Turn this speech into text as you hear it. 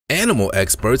Animal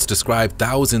experts describe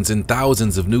thousands and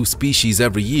thousands of new species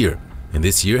every year, and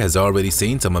this year has already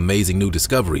seen some amazing new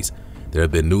discoveries. There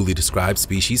have been newly described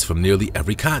species from nearly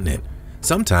every continent.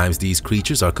 Sometimes these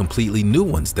creatures are completely new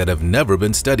ones that have never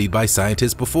been studied by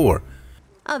scientists before.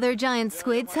 Other giant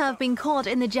squids have been caught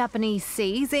in the Japanese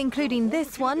seas, including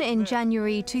this one in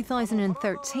January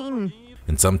 2013.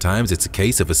 And sometimes it's a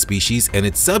case of a species and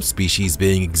its subspecies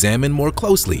being examined more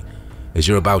closely. As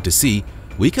you're about to see,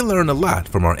 we can learn a lot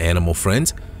from our animal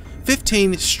friends.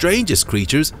 15 Strangest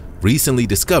Creatures Recently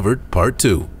Discovered Part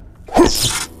 2.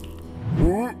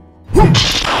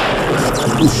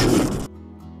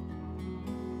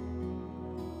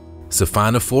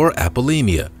 Siphonophore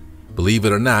apolemia. Believe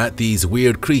it or not, these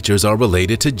weird creatures are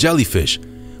related to jellyfish.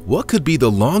 What could be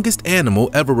the longest animal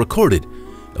ever recorded?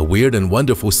 A weird and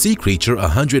wonderful sea creature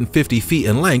 150 feet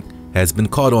in length has been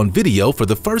caught on video for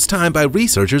the first time by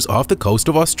researchers off the coast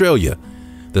of Australia.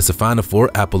 The Siphonophore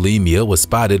apolemia was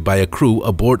spotted by a crew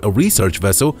aboard a research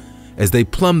vessel as they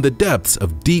plumbed the depths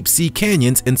of deep sea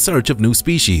canyons in search of new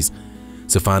species.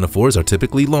 Siphonophores are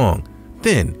typically long,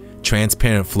 thin,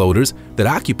 transparent floaters that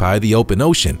occupy the open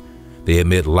ocean. They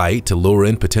emit light to lure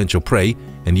in potential prey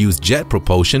and use jet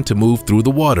propulsion to move through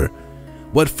the water.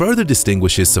 What further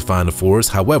distinguishes siphonophores,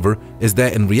 however, is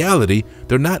that in reality,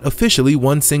 they're not officially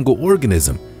one single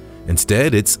organism.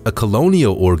 Instead, it's a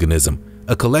colonial organism,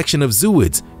 a collection of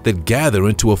zooids that gather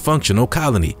into a functional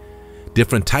colony.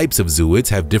 Different types of zooids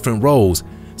have different roles.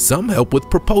 Some help with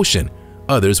propulsion,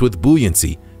 others with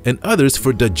buoyancy, and others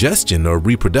for digestion or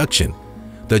reproduction.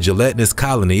 The gelatinous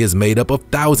colony is made up of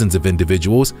thousands of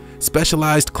individuals,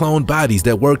 specialized cloned bodies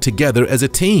that work together as a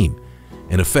team.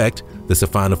 In effect, the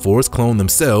siphonophores clone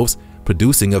themselves,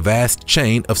 producing a vast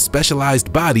chain of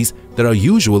specialized bodies that are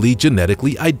usually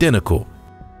genetically identical.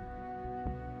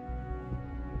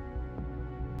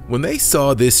 When they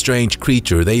saw this strange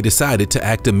creature, they decided to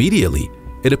act immediately.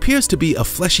 It appears to be a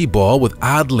fleshy ball with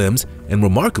odd limbs and,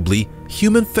 remarkably,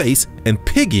 human face and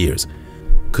pig ears.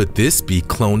 Could this be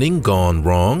cloning gone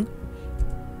wrong?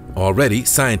 Already,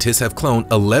 scientists have cloned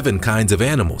 11 kinds of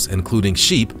animals, including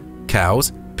sheep,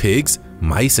 cows, pigs,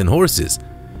 mice, and horses.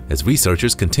 As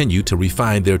researchers continue to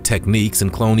refine their techniques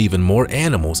and clone even more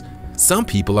animals, some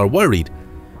people are worried.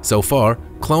 So far,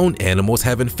 cloned animals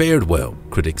haven't fared well,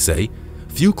 critics say.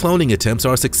 Few cloning attempts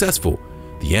are successful.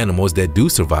 The animals that do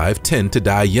survive tend to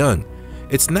die young.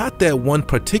 It's not that one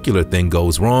particular thing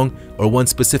goes wrong or one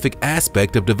specific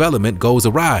aspect of development goes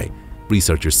awry,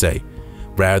 researchers say.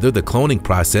 Rather, the cloning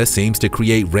process seems to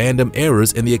create random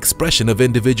errors in the expression of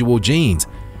individual genes.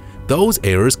 Those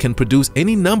errors can produce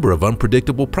any number of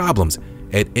unpredictable problems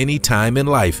at any time in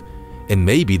life, and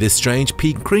maybe this strange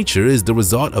pink creature is the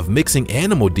result of mixing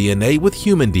animal DNA with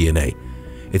human DNA.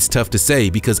 It's tough to say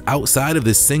because outside of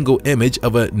this single image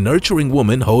of a nurturing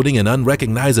woman holding an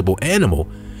unrecognizable animal,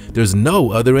 there's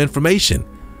no other information.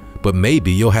 But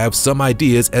maybe you'll have some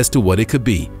ideas as to what it could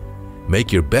be.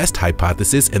 Make your best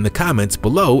hypothesis in the comments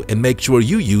below and make sure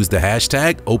you use the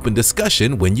hashtag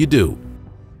 #OpenDiscussion when you do.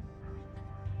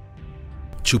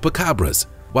 Chupacabras.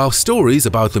 While stories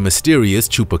about the mysterious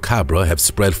chupacabra have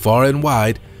spread far and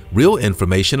wide, real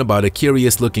information about a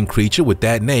curious-looking creature with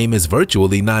that name is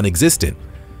virtually non-existent.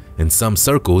 In some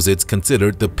circles, it's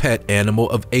considered the pet animal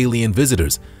of alien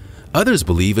visitors. Others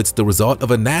believe it's the result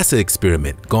of a NASA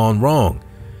experiment gone wrong.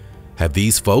 Have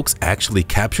these folks actually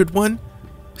captured one?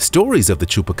 Stories of the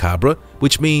chupacabra,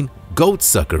 which mean goat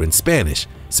sucker in Spanish,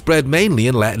 spread mainly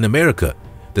in Latin America,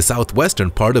 the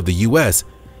southwestern part of the US,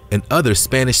 and other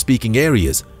Spanish-speaking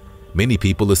areas. Many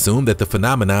people assume that the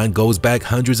phenomenon goes back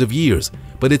hundreds of years,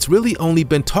 but it's really only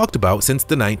been talked about since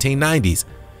the 1990s.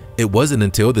 It wasn't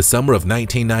until the summer of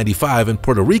 1995 in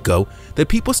Puerto Rico that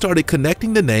people started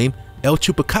connecting the name El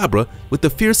Chupacabra with the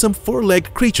fearsome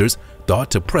four-legged creatures thought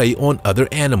to prey on other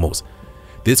animals.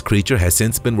 This creature has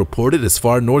since been reported as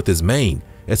far north as Maine,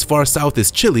 as far south as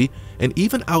Chile, and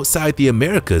even outside the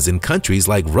Americas in countries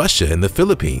like Russia and the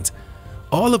Philippines.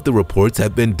 All of the reports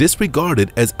have been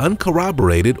disregarded as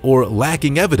uncorroborated or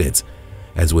lacking evidence.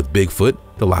 As with Bigfoot,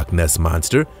 the Loch Ness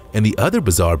Monster, and the other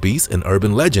bizarre beasts in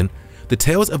urban legend, the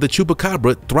tales of the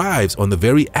chupacabra thrives on the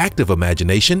very active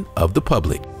imagination of the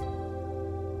public.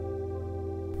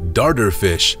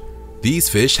 Darterfish. These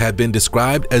fish have been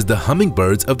described as the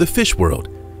hummingbirds of the fish world.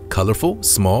 Colorful,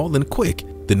 small, and quick,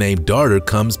 the name darter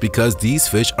comes because these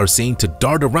fish are seen to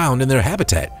dart around in their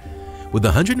habitat. With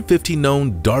 150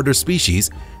 known darter species,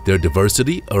 their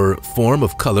diversity or form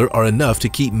of color are enough to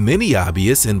keep many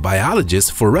hobbyists and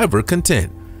biologists forever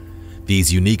content.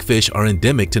 These unique fish are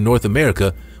endemic to North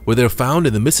America, where they're found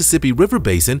in the Mississippi River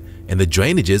Basin and the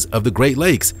drainages of the Great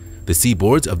Lakes, the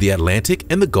seaboards of the Atlantic,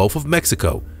 and the Gulf of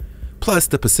Mexico. plus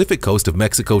the Pacific coast of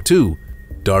Mexico too.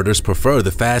 Darters prefer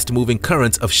the fast-moving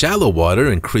currents of shallow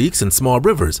water in creeks and small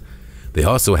rivers. They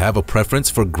also have a preference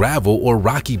for gravel or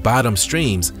rocky bottom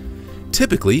streams.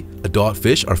 Typically, adult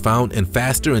fish are found in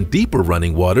faster and deeper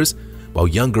running waters, while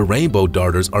younger rainbow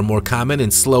darters are more common in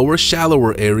slower,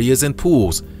 shallower areas and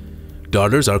pools.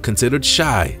 Darters are considered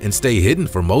shy and stay hidden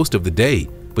for most of the day,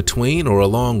 between or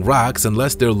along rocks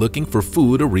unless they're looking for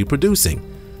food or reproducing.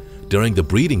 During the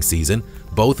breeding season,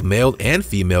 both male and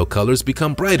female colors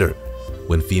become brighter.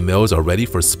 When females are ready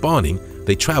for spawning,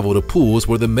 they travel to pools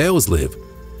where the males live.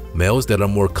 Males that are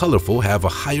more colorful have a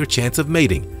higher chance of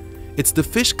mating. It's the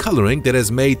fish coloring that has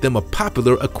made them a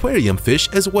popular aquarium fish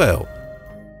as well.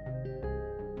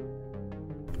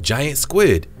 Giant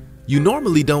squid. You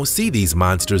normally don't see these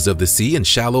monsters of the sea in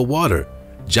shallow water.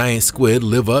 Giant squid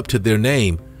live up to their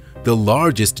name. The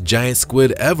largest giant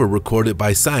squid ever recorded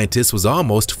by scientists was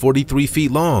almost 43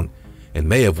 feet long and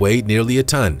may have weighed nearly a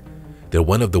ton. They're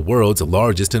one of the world's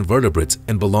largest invertebrates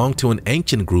and belong to an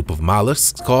ancient group of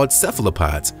mollusks called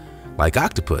cephalopods, like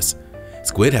octopus.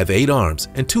 Squid have 8 arms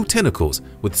and 2 tentacles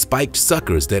with spiked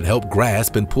suckers that help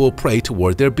grasp and pull prey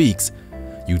toward their beaks.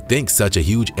 You'd think such a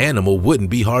huge animal wouldn't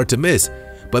be hard to miss,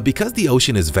 but because the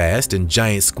ocean is vast and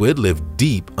giant squid live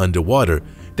deep underwater,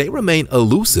 they remain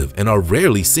elusive and are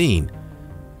rarely seen.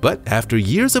 But after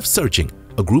years of searching,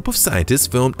 a group of scientists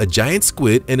filmed a giant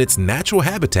squid in its natural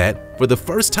habitat for the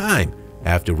first time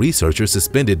after researchers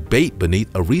suspended bait beneath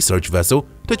a research vessel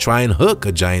to try and hook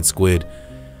a giant squid.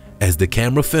 As the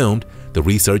camera filmed, the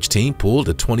research team pulled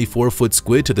a 24-foot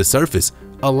squid to the surface,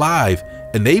 alive,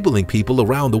 enabling people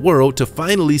around the world to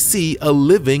finally see a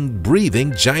living,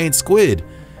 breathing giant squid.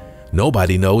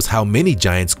 Nobody knows how many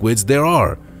giant squids there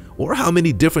are, or how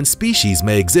many different species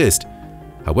may exist.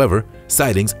 However,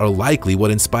 sightings are likely what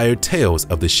inspired tales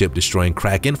of the ship-destroying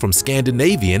kraken from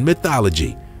Scandinavian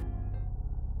mythology.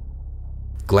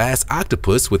 Glass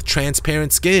octopus with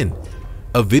transparent skin.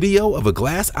 A video of a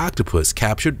glass octopus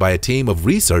captured by a team of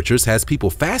researchers has people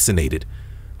fascinated.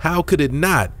 How could it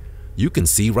not? You can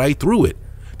see right through it.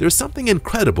 There's something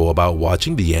incredible about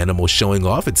watching the animal showing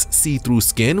off its see-through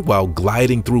skin while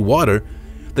gliding through water.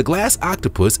 The glass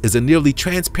octopus is a nearly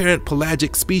transparent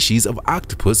pelagic species of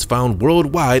octopus found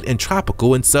worldwide in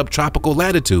tropical and subtropical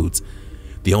latitudes.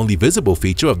 The only visible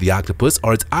feature of the octopus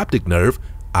are its optic nerve,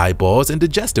 eyeballs, and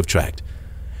digestive tract.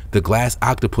 The glass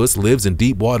octopus lives in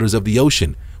deep waters of the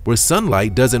ocean, where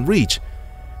sunlight doesn't reach.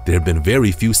 There have been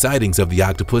very few sightings of the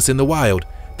octopus in the wild,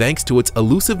 thanks to its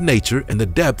elusive nature and the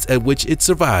depths at which it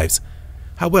survives.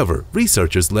 However,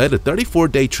 researchers led a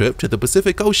 34-day trip to the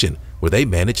Pacific Ocean, where they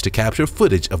managed to capture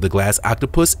footage of the glass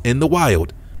octopus in the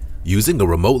wild. Using a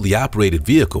remotely operated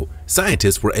vehicle,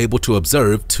 scientists were able to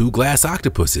observe 2 glass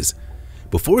octopuses.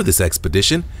 Before this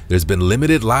expedition, there's been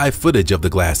limited live footage of the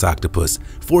glass octopus,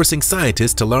 forcing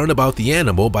scientists to learn about the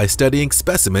animal by studying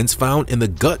specimens found in the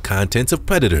gut contents of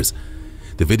predators.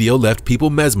 The video left people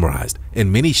mesmerized,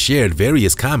 and many shared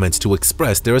various comments to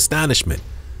express their astonishment.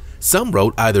 Some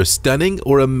wrote either stunning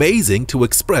or amazing to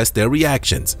express their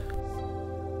reactions.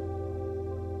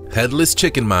 Headless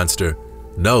chicken monster.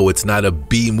 No, it's not a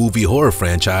B-movie horror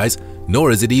franchise,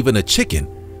 nor is it even a chicken,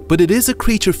 but it is a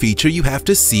creature feature you have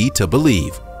to see to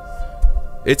believe.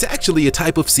 It's actually a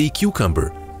type of sea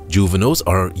cucumber. Juveniles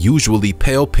are usually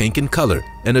pale pink in color,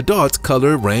 and adults'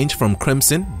 color range from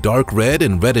crimson, dark red,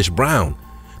 and reddish brown.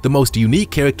 The most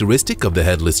unique characteristic of the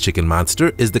headless chicken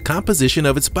monster is the composition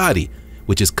of its body,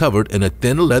 which is covered in a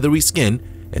thin leathery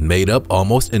skin and made up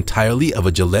almost entirely of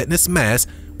a gelatinous mass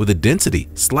with a density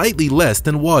slightly less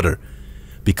than water.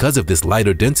 Because of this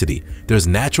lighter density, there's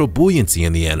natural buoyancy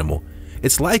in the animal.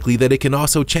 It's likely that it can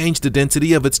also change the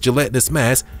density of its gelatinous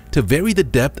mass to vary the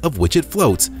depth of which it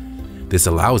floats. This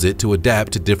allows it to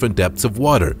adapt to different depths of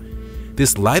water.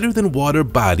 This lighter-than-water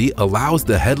body allows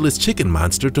the headless chicken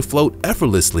monster to float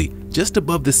effortlessly just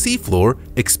above the seafloor,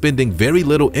 expending very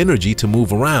little energy to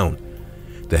move around.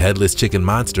 The headless chicken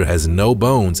monster has no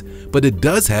bones, but it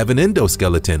does have an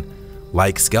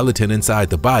endoskeleton-like skeleton inside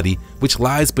the body, which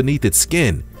lies beneath its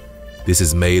skin. This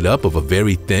is made up of a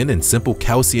very thin and simple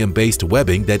calcium-based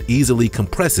webbing that easily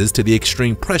compresses to the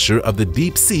extreme pressure of the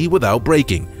deep sea without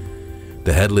breaking.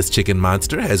 The headless chicken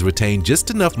monster has retained just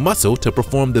enough muscle to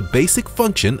perform the basic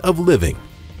function of living.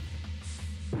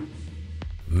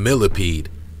 Millipede.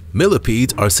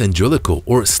 Millipedes are cyngulical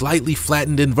or slightly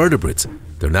flattened invertebrates.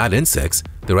 They're not insects,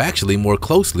 they're actually more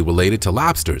closely related to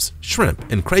lobsters,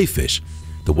 shrimp, and crayfish.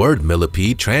 The word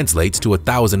millipede translates to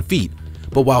 1,000 feet,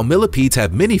 but while millipedes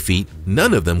have many feet,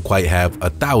 none of them quite have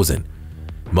 1,000.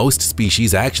 Most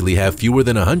species actually have fewer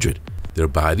than 100. Their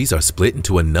bodies are split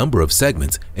into a number of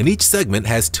segments, and each segment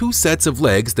has two sets of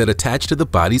legs that attach to the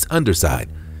body's underside.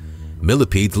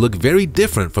 Millipedes look very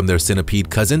different from their centipede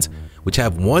cousins, which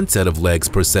have one set of legs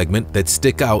per segment that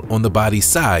stick out on the body's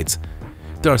sides.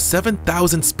 There are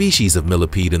 7,000 species of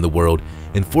millipede in the world,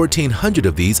 and 1,400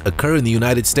 of these occur in the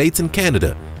United States and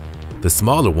Canada. The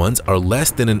smaller ones are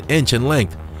less than an inch in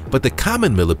length, but the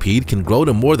common millipede can grow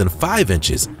to more than 5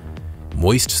 inches.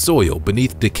 Moist soil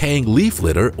beneath decaying leaf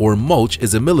litter or mulch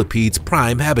is a millipede's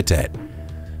prime habitat.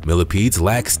 Millipedes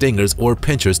lack stingers or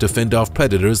pinchers to fend off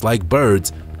predators like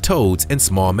birds, toads, and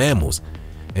small mammals.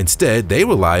 Instead, they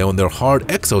rely on their hard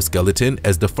exoskeleton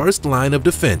as the first line of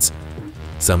defense.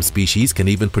 Some species can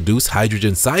even produce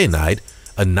hydrogen cyanide,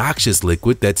 a noxious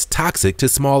liquid that's toxic to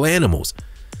small animals.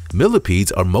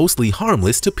 Millipedes are mostly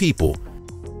harmless to people.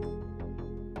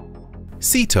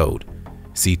 Sea toad.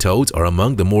 Sea toads are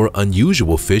among the more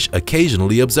unusual fish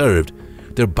occasionally observed.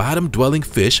 They're bottom-dwelling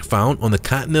fish found on the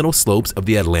continental slopes of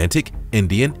the Atlantic,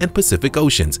 Indian, and Pacific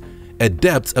Oceans, at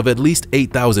depths of at least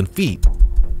 8,000 feet.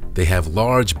 They have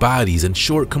large bodies and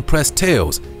short compressed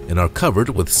tails and are covered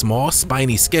with small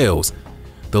spiny scales.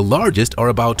 The largest are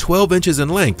about 12 inches in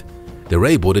length. They're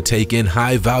able to take in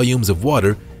high volumes of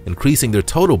water, increasing their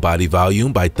total body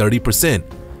volume by 30%.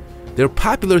 They're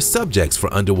popular subjects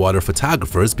for underwater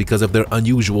photographers because of their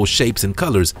unusual shapes and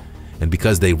colors, and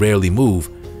because they rarely move.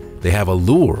 They have a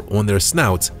lure on their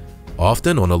snouts,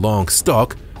 often on a long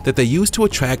stalk, that they use to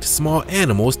attract small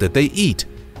animals that they eat.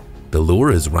 The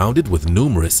lure is rounded with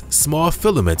numerous small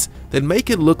filaments that make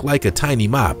it look like a tiny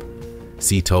mop.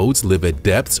 Sea toads live at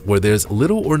depths where there's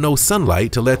little or no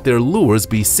sunlight to let their lures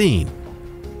be seen.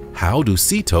 How do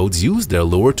sea toads use their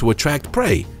lure to attract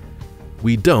prey?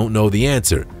 We don't know the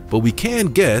answer, but we can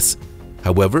guess.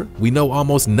 However, we know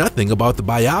almost nothing about the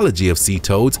biology of sea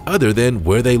toads other than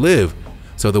where they live,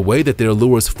 so the way that their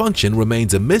lures function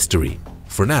remains a mystery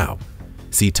for now.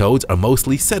 Sea toads are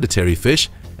mostly sedentary fish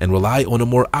and rely on a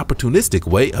more opportunistic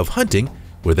way of hunting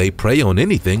where they prey on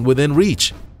anything within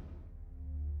reach.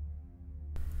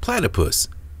 Platypus.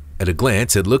 At a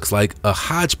glance, it looks like a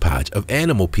hodgepodge of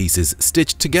animal pieces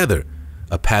stitched together.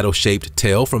 A paddle-shaped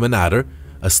tail from an otter,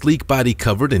 a sleek body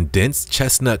covered in dense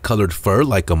chestnut-colored fur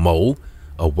like a mole,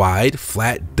 a wide,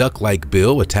 flat, duck-like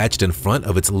bill attached in front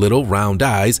of its little round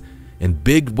eyes, and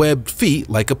big webbed feet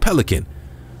like a pelican.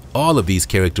 All of these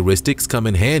characteristics come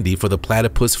in handy for the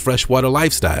platypus freshwater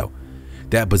lifestyle.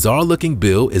 That bizarre-looking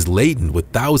bill is laden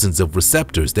with thousands of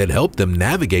receptors that help them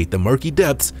navigate the murky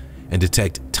depths and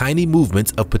detect tiny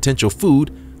movements of potential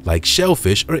food like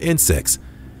shellfish or insects.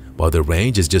 While their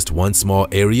range is just one small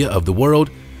area of the world,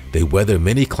 they weather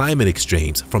many climate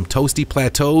extremes, from toasty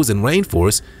plateaus and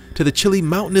rainforests to the chilly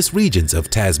mountainous regions of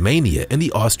Tasmania and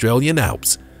the Australian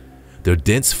Alps. Their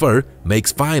dense fur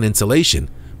makes fine insulation,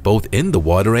 both in the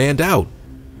water and out.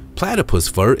 Platypus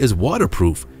fur is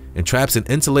waterproof and traps an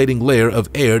insulating layer of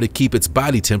air to keep its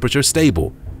body temperature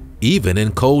stable, even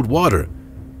in cold water.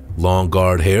 Long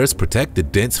guard hairs protect the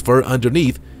dense fur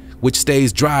underneath, which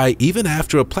stays dry even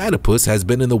after a platypus has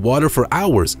been in the water for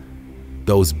hours.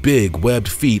 Those big webbed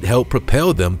feet help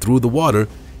propel them through the water,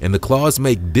 and the claws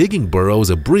make digging burrows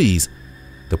a breeze.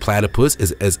 The platypus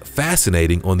is as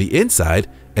fascinating on the inside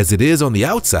as it is on the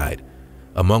outside.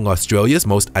 Among Australia's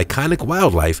most iconic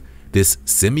wildlife, this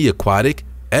semi-aquatic,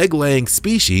 egg-laying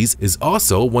species is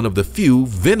also one of the few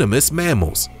venomous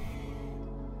mammals.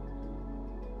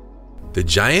 The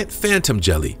giant phantom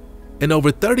jelly. In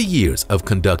over 30 years of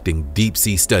conducting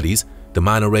deep-sea studies, the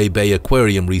Monterey Bay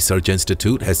Aquarium Research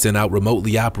Institute has sent out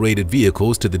remotely operated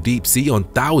vehicles to the deep sea on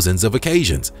thousands of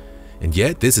occasions. And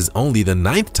yet, this is only the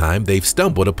 9th time they've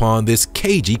stumbled upon this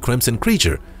cagey crimson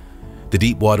creature. The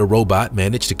deep-water robot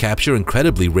managed to capture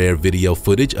incredibly rare video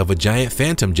footage of a giant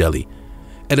phantom jelly.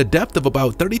 At a depth of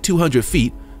about 3,200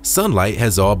 feet, sunlight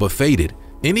has all but faded.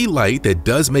 Any light that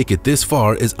does make it this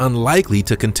far is unlikely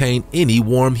to contain any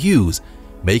warm hues,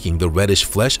 making the reddish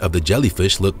flesh of the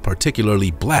jellyfish look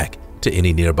particularly black to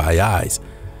any nearby eyes.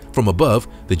 From above,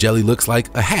 the jelly looks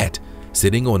like a hat,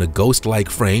 sitting on a ghost-like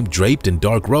frame draped in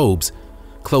dark robes.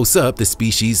 Close up, the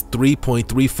species'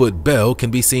 3.3-foot bell can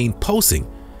be seen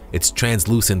pulsing, its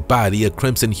translucent body a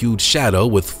crimson-hued shadow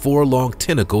with 4 long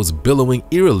tentacles billowing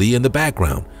eerily in the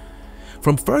background.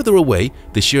 From further away,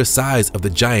 the sheer size of the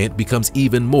giant becomes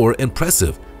even more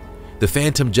impressive. The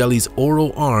phantom jelly's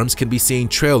oral arms can be seen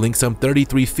trailing some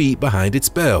 33 feet behind its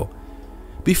bell.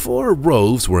 Before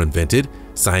roves were invented,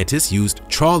 scientists used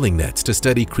trawling nets to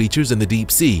study creatures in the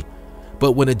deep sea.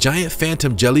 But when a giant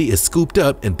phantom jelly is scooped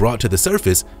up and brought to the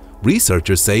surface,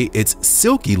 researchers say its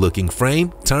silky-looking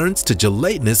frame turns to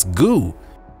gelatinous goo.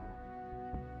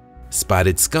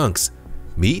 Spotted skunks.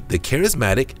 Meet the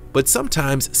charismatic but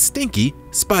sometimes stinky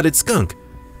spotted skunk.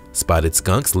 Spotted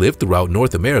skunks live throughout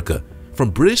North America, from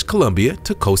British Columbia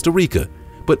to Costa Rica,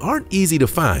 but aren't easy to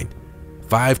find.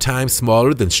 5 times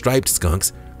smaller than striped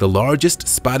skunks, the largest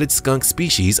spotted skunk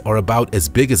species are about as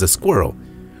big as a squirrel.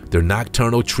 They're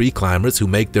nocturnal tree climbers who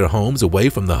make their homes away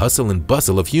from the hustle and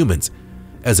bustle of humans.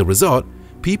 As a result,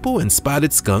 people and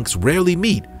spotted skunks rarely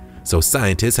meet, so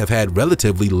scientists have had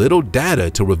relatively little data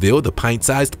to reveal the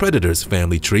pint-sized predator's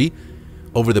family tree.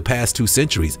 Over the past 2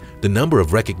 centuries, the number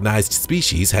of recognized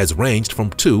species has ranged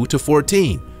from 2 to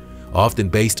 14, often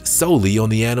based solely on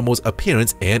the animal's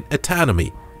appearance and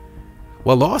autonomy.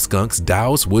 While all skunks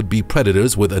douse would-be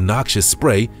predators with a noxious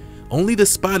spray, only the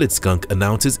spotted skunk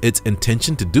announces its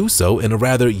intention to do so in a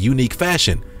rather unique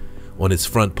fashion, on its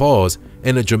front paws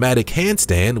in a dramatic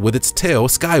handstand with its tail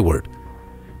skyward.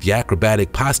 The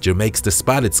acrobatic posture makes the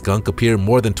spotted skunk appear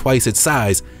more than twice its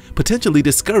size, potentially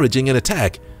discouraging an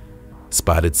attack.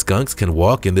 Spotted skunks can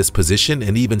walk in this position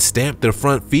and even stamp their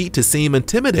front feet to seem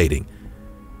intimidating.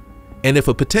 And if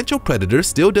a potential predator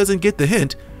still doesn't get the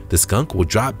hint, the skunk will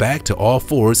drop back to all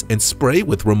fours and spray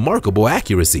with remarkable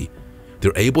accuracy.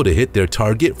 They're able to hit their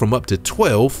target from up to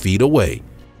 12 feet away.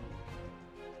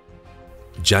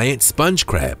 Giant sponge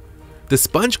crab. The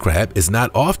sponge crab is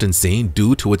not often seen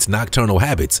due to its nocturnal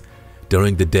habits.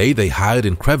 During the day, they hide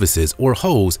in crevices or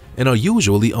holes and are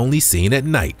usually only seen at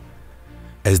night.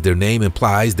 As their name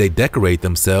implies, they decorate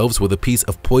themselves with a piece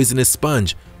of poisonous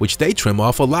sponge, which they trim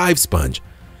off a live sponge.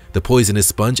 The poisonous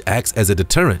sponge acts as a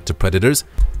deterrent to predators.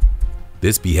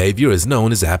 This behavior is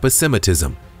known as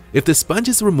aposematism. If the sponge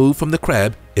is removed from the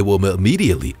crab, it will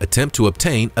immediately attempt to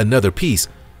obtain another piece.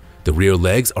 The rear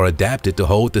legs are adapted to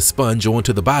hold the sponge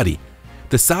onto the body.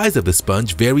 The size of the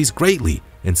sponge varies greatly,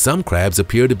 and some crabs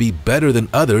appear to be better than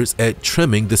others at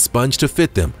trimming the sponge to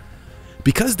fit them.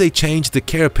 Because they change the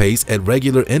carapace at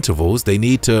regular intervals, they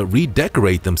need to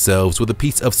redecorate themselves with a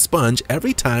piece of sponge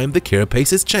every time the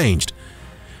carapace is changed.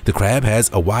 The crab has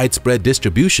a widespread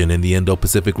distribution in the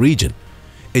Indo-Pacific region.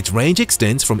 Its range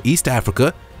extends from East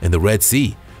Africa and the Red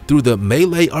Sea through the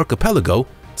Malay Archipelago,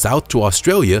 south to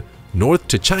Australia, north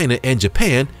to China and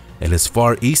Japan, and as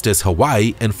far east as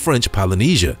Hawaii and French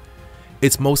Polynesia.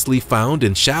 It's mostly found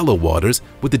in shallow waters,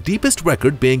 with the deepest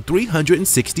record being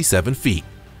 367 feet.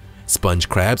 Sponge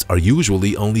crabs are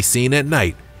usually only seen at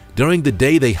night. During the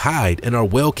day they hide and are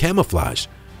well camouflaged.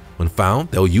 When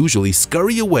found, they'll usually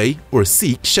scurry away or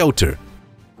seek shelter.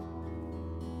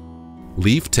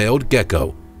 Leaf-tailed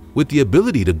gecko. With the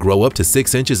ability to grow up to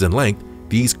 6 inches in length,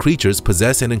 these creatures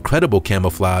possess an incredible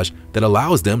camouflage that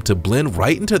allows them to blend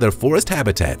right into their forest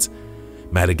habitats.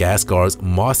 Madagascar's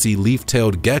mossy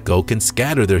leaf-tailed gecko can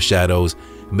scatter their shadows,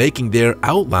 making their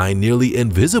outline nearly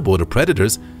invisible to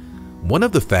predators. One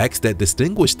of the facts that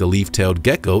distinguish the leaf-tailed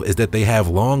gecko is that they have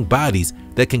long bodies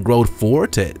that can grow 4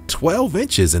 to 12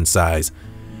 inches in size.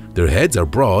 Their heads are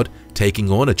broad, taking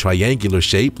on a triangular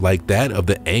shape like that of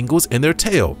the angles in their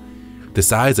tail. The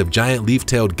size of giant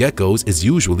leaf-tailed geckos is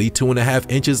usually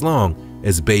 2.5 inches long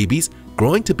as babies,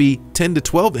 growing to be 10 to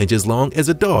 12 inches long as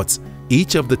adults.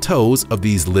 Each of the toes of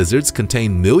these lizards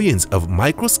contain millions of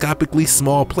microscopically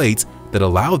small plates that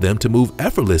allow them to move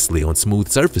effortlessly on smooth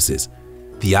surfaces.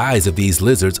 The eyes of these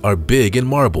lizards are big and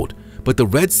marbled, but the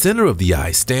red center of the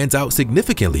eye stands out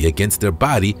significantly against their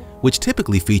body, which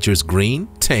typically features green,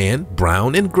 tan,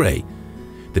 brown, and gray.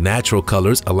 The natural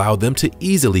colors allow them to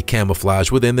easily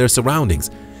camouflage within their surroundings,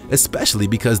 especially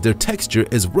because their texture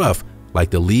is rough, like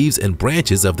the leaves and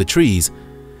branches of the trees.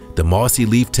 The mossy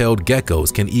leaf-tailed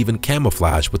geckos can even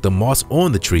camouflage with the moss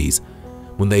on the trees.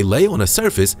 When they lay on a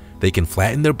surface, they can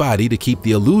flatten their body to keep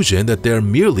the illusion that they're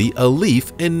merely a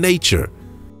leaf in nature.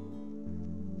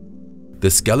 The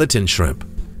skeleton shrimp.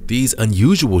 These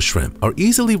unusual shrimp are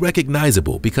easily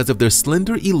recognizable because of their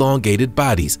slender, elongated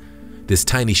bodies. This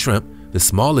tiny shrimp, the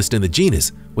smallest in the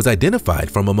genus, was identified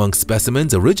from among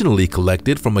specimens originally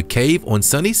collected from a cave on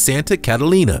sunny Santa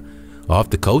Catalina, off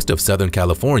the coast of Southern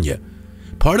California.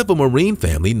 Part of a marine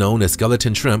family known as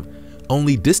skeleton shrimp,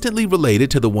 only distantly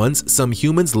related to the ones some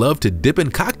humans love to dip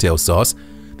in cocktail sauce,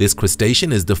 this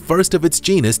crustacean is the first of its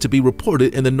genus to be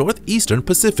reported in the northeastern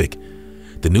Pacific.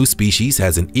 The new species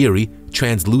has an eerie,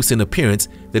 translucent appearance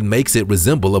that makes it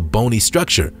resemble a bony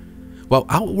structure. While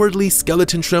outwardly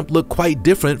skeleton shrimp look quite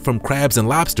different from crabs and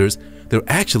lobsters, they're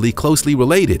actually closely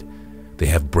related. They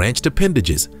have branched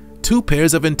appendages, 2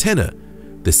 pairs of antennae,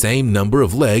 the same number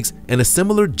of legs, and a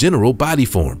similar general body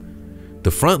form.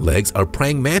 The front legs are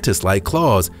praying mantis-like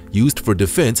claws used for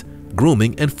defense,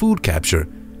 grooming, and food capture.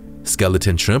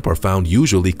 Skeleton shrimp are found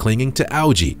usually clinging to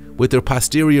algae with their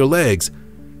posterior legs.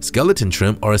 Skeleton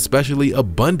shrimp are especially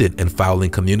abundant in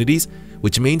fouling communities,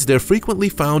 which means they're frequently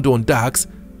found on docks,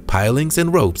 pilings,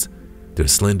 and ropes. Their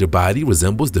slender body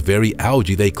resembles the very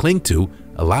algae they cling to,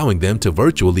 allowing them to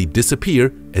virtually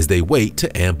disappear as they wait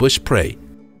to ambush prey.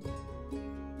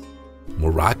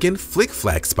 Moroccan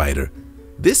flick-flack spider.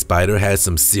 This spider has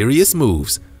some serious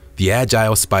moves. The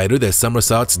agile spider that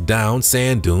somersaults down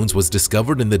sand dunes was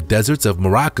discovered in the deserts of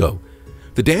Morocco.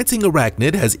 The dancing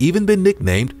arachnid has even been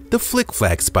nicknamed the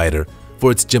flick-flack spider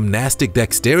for its gymnastic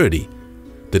dexterity.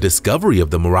 The discovery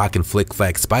of the Moroccan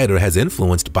flick-flack spider has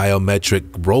influenced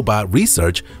biometric robot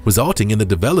research, resulting in the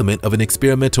development of an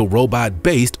experimental robot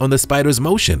based on the spider's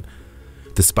motion.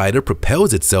 The spider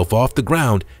propels itself off the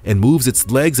ground and moves its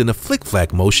legs in a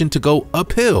flick-flack motion to go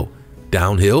uphill,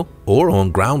 downhill, or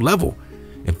on ground level.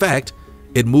 In fact,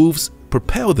 the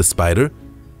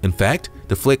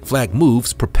flick-flack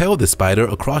moves propel the spider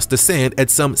across the sand at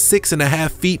some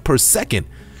 6.5 feet per second,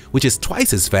 which is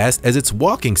twice as fast as its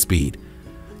walking speed.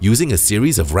 Using a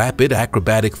series of rapid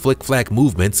acrobatic flick-flack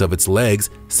movements of its legs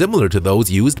similar to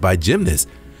those used by gymnasts,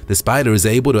 the spider is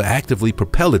able to actively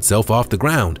propel itself off the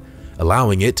ground,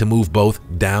 allowing it to move both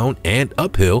down and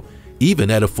uphill,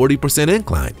 even at a 40%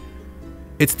 incline.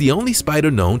 It's the only spider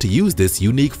known to use this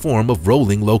unique form of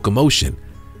rolling locomotion.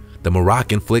 The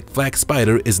Moroccan flick-flack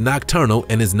spider is nocturnal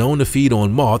and is known to feed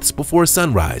on moths before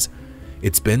sunrise.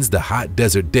 It spends the hot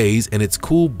desert days in its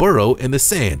cool burrow in the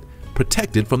sand,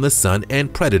 protected from the sun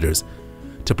and predators.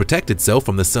 To protect itself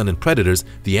from the sun and predators,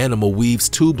 the animal weaves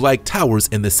tube-like towers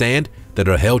in the sand that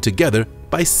are held together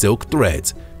by silk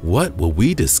threads. What will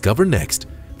we discover next?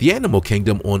 The animal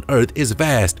kingdom on Earth is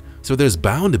vast, so there's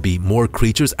bound to be more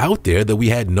creatures out there that we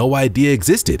had no idea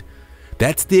existed.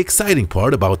 That's the exciting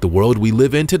part about the world we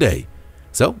live in today.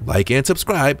 So, like and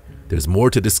subscribe. There's more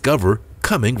to discover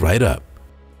coming right up.